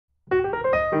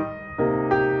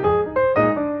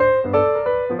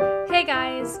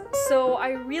So I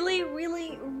really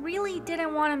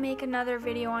didn't want to make another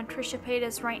video on Trisha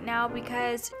Paytas right now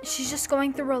because she's just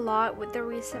going through a lot with the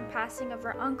recent passing of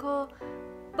her uncle.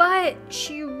 But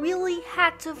she really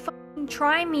had to fucking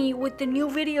try me with the new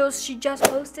videos she just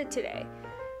posted today.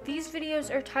 These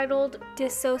videos are titled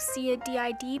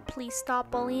Dissociative, Please Stop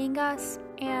Bullying Us,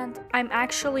 and I'm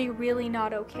actually really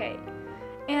not okay.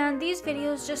 And these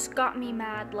videos just got me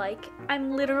mad, like,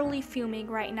 I'm literally fuming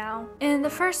right now. In the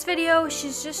first video,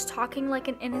 she's just talking like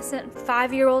an innocent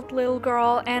 5-year-old little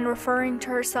girl and referring to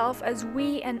herself as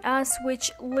we and us,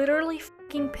 which literally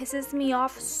fucking pisses me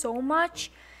off so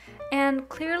much. And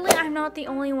clearly I'm not the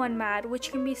only one mad,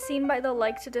 which can be seen by the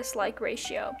like to dislike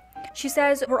ratio. She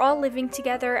says we're all living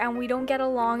together and we don't get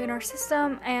along in our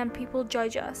system and people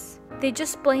judge us. They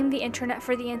just blame the internet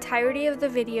for the entirety of the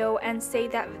video and say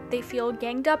that they feel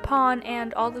ganged up on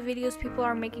and all the videos people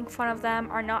are making fun of them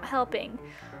are not helping.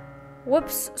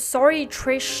 Whoops, sorry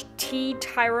Trish, T,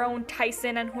 Tyrone,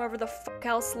 Tyson, and whoever the fuck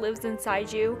else lives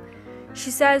inside you. She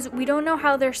says, we don't know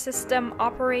how their system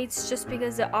operates just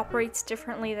because it operates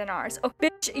differently than ours. Oh,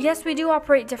 bitch, yes we do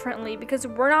operate differently because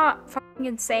we're not fucking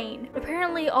insane.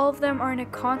 Apparently all of them are in a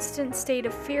constant state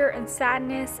of fear and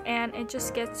sadness and it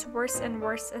just gets worse and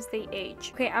worse as they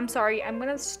age. Okay, I'm sorry, I'm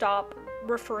gonna stop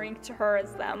referring to her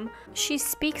as them. She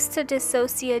speaks to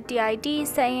Dissociative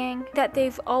saying that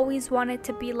they've always wanted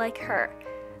to be like her.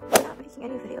 We're not making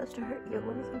any videos to hurt you.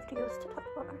 We're making videos to talk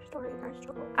about our story and our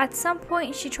struggle. At some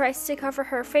point, she tries to cover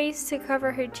her face to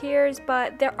cover her tears,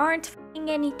 but there aren't fucking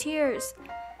any tears.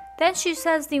 Then she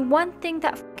says the one thing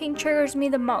that fucking triggers me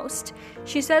the most.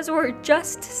 She says we're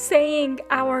just saying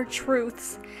our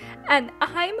truths. And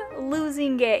I'm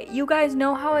losing it. You guys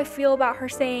know how I feel about her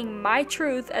saying my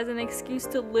truth as an excuse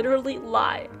to literally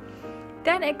lie.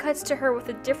 Then it cuts to her with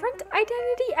a different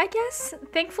identity, I guess.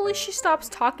 Thankfully, she stops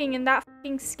talking in that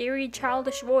fucking scary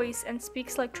childish voice and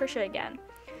speaks like Trisha again.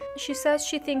 She says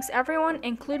she thinks everyone,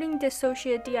 including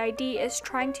Dissociative, is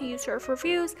trying to use her for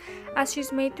views, as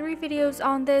she's made 3 videos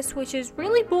on this, which is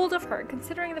really bold of her,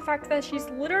 considering the fact that she's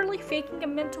literally faking a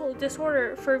mental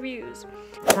disorder for views.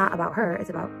 It's not about her, it's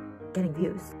about getting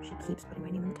views. She keeps putting my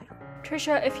name in the title.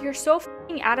 Trisha, if you're so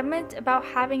fucking adamant about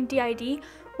having DID,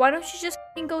 why don't you just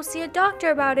fucking go see a doctor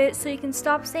about it so you can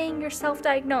stop saying you're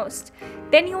self-diagnosed?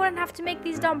 Then you wouldn't have to make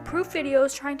these dumb proof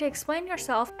videos trying to explain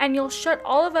yourself, and you'll shut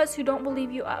all of us who don't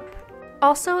believe you up.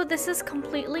 Also, this is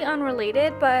completely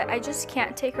unrelated, but I just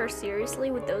can't take her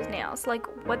seriously with those nails. Like,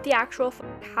 what the actual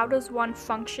how does one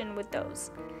function with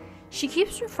those? She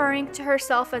keeps referring to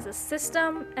herself as a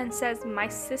system and says my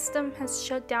system has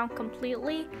shut down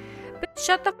completely. But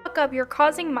shut the fuck up, you're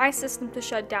causing my system to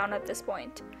shut down at this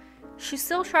point. She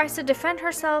still tries to defend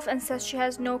herself and says she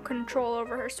has no control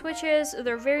over her switches,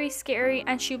 they're very scary,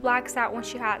 and she blacks out when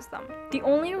she has them. The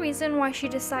only reason why she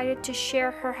decided to share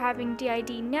her having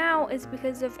DID now is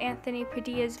because of Anthony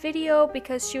Padilla's video,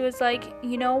 because she was like,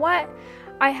 you know what,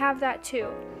 I have that too.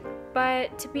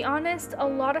 But to be honest, a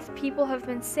lot of people have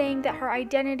been saying that her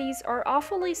identities are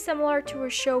awfully similar to a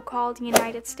show called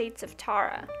United States of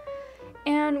Tara.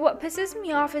 And what pisses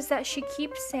me off is that she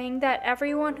keeps saying that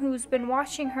everyone who's been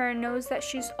watching her knows that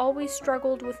she's always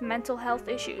struggled with mental health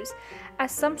issues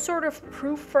as some sort of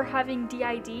proof for having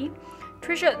DID.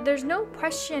 Trisha, there's no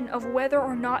question of whether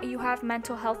or not you have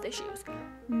mental health issues.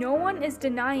 No one is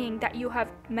denying that you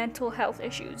have mental health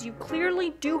issues. You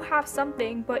clearly do have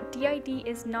something, but DID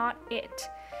is not it.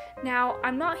 Now,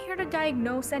 I'm not here to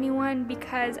diagnose anyone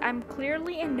because I'm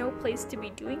clearly in no place to be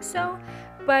doing so,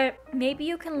 but maybe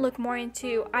you can look more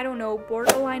into, I don't know,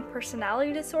 borderline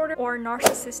personality disorder or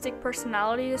narcissistic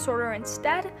personality disorder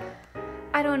instead.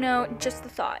 I don't know, just a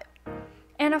thought.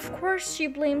 And of course, she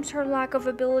blames her lack of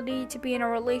ability to be in a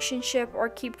relationship or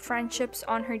keep friendships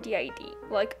on her DID.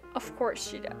 Like, of course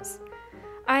she does.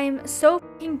 I'm so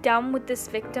fucking dumb with this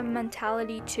victim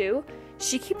mentality too.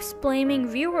 She keeps blaming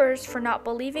viewers for not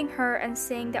believing her and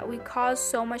saying that we cause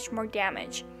so much more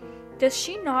damage. Does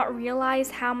she not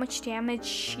realize how much damage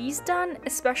she's done,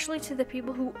 especially to the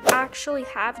people who actually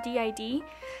have DID?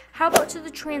 How about to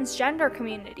the transgender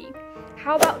community?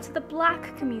 How about to the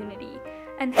black community?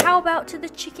 And how about to the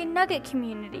chicken nugget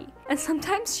community? And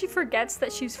sometimes she forgets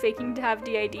that she's faking to have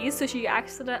DID, so she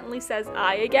accidentally says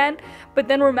I again, but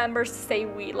then remembers to say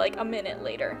we like a minute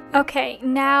later. Okay,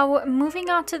 now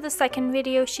moving on to the second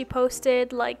video she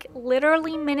posted, like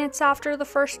literally minutes after the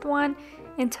first one,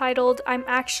 entitled I'm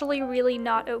Actually Really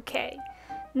Not Okay.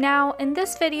 Now, in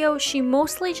this video, she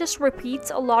mostly just repeats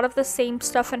a lot of the same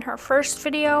stuff in her first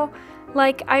video.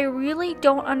 Like, I really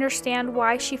don't understand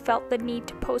why she felt the need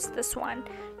to post this one.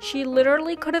 She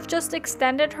literally could have just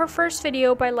extended her first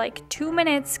video by like 2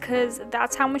 minutes, because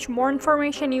that's how much more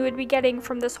information you would be getting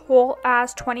from this whole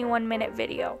ass 21-minute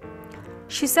video.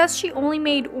 She says she only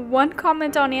made one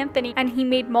comment on Anthony and he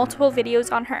made multiple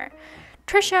videos on her.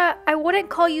 Trisha, I wouldn't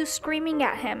call you screaming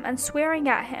at him and swearing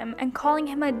at him and calling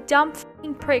him a dumb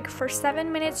f***ing prick for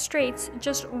 7 minutes straight,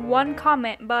 just one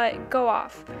comment, but go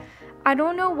off. I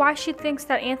don't know why she thinks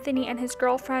that Anthony and his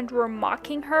girlfriend were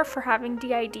mocking her for having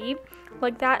DID.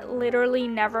 Like, that literally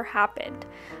never happened.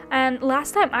 And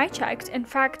last time I checked, in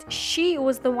fact, she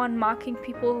was the one mocking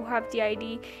people who have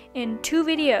DID in 2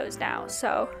 videos now,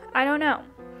 so I don't know.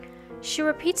 She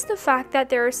repeats the fact that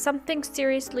there is something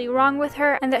seriously wrong with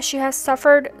her and that she has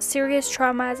suffered serious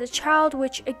trauma as a child,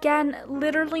 which again,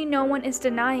 literally no one is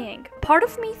denying. Part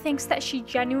of me thinks that she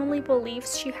genuinely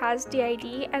believes she has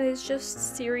DID and is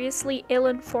just seriously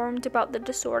ill-informed about the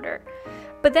disorder.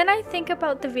 But then I think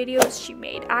about the videos she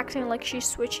made, acting like she's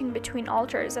switching between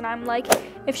alters, and I'm like,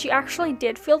 if she actually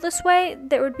did feel this way,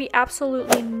 there would be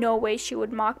absolutely no way she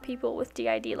would mock people with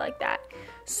DID like that.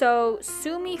 So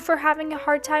sue me for having a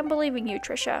hard time believing you,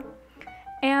 Trisha.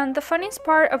 And the funniest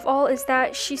part of all is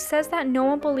that she says that no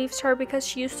one believes her because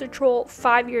she used to troll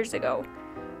 5 years ago.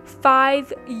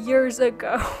 5 years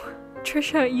ago.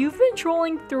 Trisha, you've been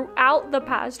trolling throughout the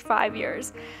past 5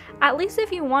 years. At least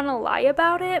if you want to lie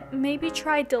about it, maybe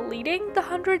try deleting the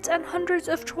hundreds and hundreds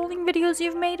of trolling videos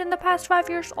you've made in the past 5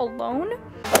 years alone.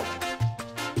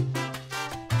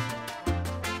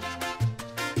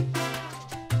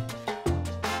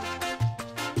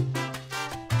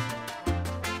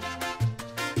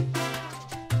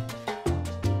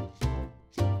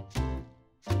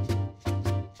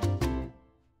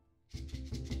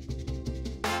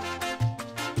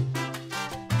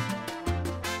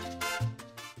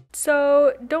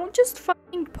 So don't just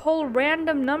fucking pull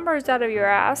random numbers out of your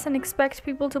ass and expect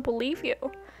people to believe you.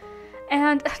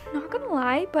 And not gonna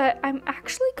lie, but I'm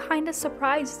actually kind of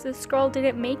surprised this girl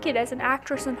didn't make it as an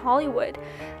actress in Hollywood.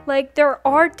 Like, there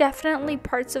are definitely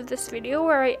parts of this video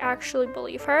where I actually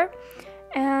believe her.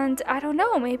 And I don't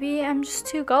know, maybe I'm just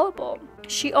too gullible.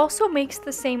 She also makes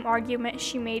the same argument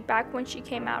she made back when she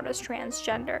came out as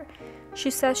transgender. She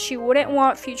says she wouldn't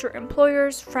want future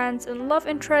employers, friends, and love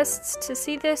interests to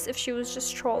see this if she was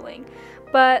just trolling.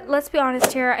 But let's be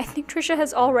honest here, I think Trisha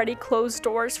has already closed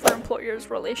doors for employers,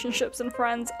 relationships, and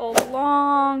friends a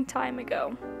long time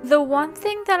ago. The one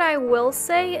thing that I will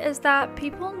say is that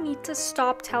people need to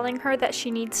stop telling her that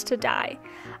she needs to die.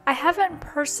 I haven't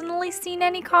personally seen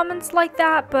any comments like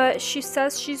that, but she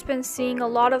says she's been seeing a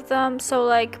lot of them, so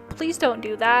like, please don't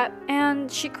do that. And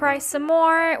she cries some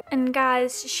more, and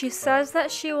guys, she says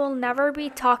that she will never be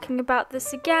talking about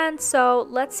this again, so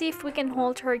let's see if we can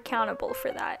hold her accountable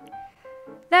for that.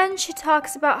 Then she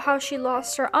talks about how she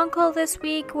lost her uncle this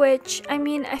week, which, I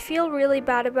mean, I feel really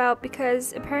bad about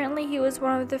because apparently he was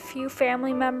one of the few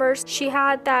family members she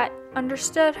had that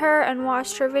understood her and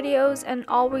watched her videos and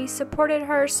always supported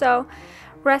her, so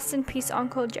rest in peace,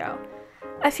 Uncle Joe.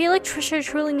 I feel like Trisha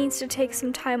truly needs to take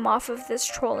some time off of this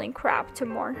trolling crap to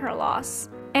mourn her loss.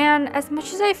 And as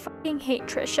much as I fucking hate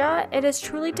Trisha, it is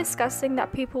truly disgusting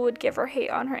that people would give her hate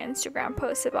on her Instagram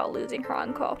posts about losing her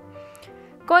uncle.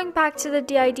 Going back to the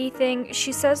DID thing,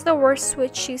 she says the worst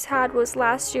switch she's had was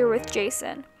last year with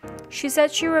Jason. She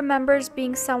said she remembers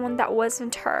being someone that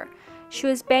wasn't her. She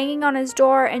was banging on his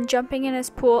door and jumping in his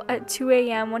pool at 2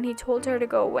 a.m. when he told her to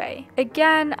go away.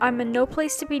 Again, I'm in no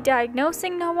place to be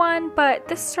diagnosing no one, but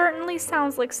this certainly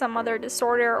sounds like some other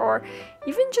disorder or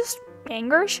even just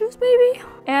anger issues maybe.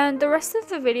 And the rest of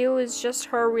the video is just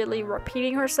her really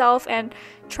repeating herself and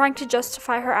trying to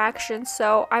justify her actions,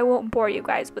 so I won't bore you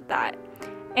guys with that.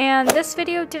 And this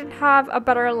video didn't have a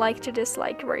better like to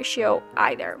dislike ratio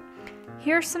either.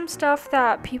 Here's some stuff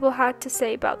that people had to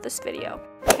say about this video.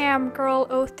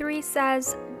 Camgirl03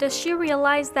 says, does she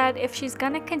realize that if she's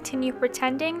gonna continue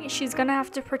pretending, she's gonna have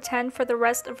to pretend for the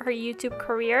rest of her YouTube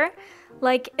career?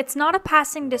 Like, it's not a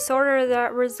passing disorder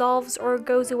that resolves or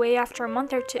goes away after a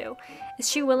month or two. Is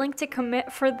she willing to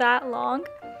commit for that long?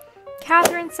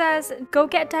 Catherine says, go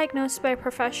get diagnosed by a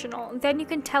professional, then you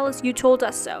can tell us you told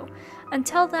us so.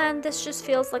 Until then, this just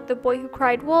feels like the boy who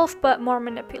cried wolf, but more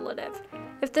manipulative.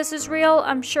 If this is real,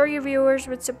 I'm sure your viewers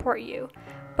would support you,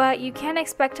 but you can't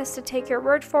expect us to take your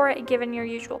word for it given your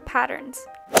usual patterns.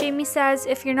 Jamie says,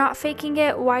 if you're not faking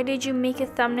it, why did you make a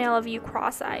thumbnail of you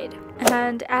cross-eyed?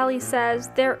 And Allie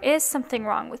says, there is something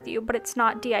wrong with you, but it's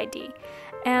not DID.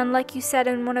 And like you said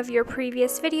in one of your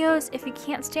previous videos, if you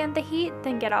can't stand the heat,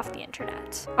 then get off the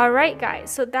internet. Alright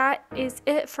guys, so that is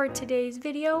it for today's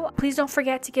video. Please don't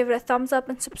forget to give it a thumbs up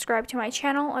and subscribe to my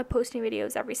channel. I post new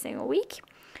videos every single week.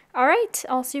 Alright,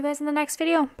 I'll see you guys in the next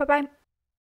video. Bye-bye.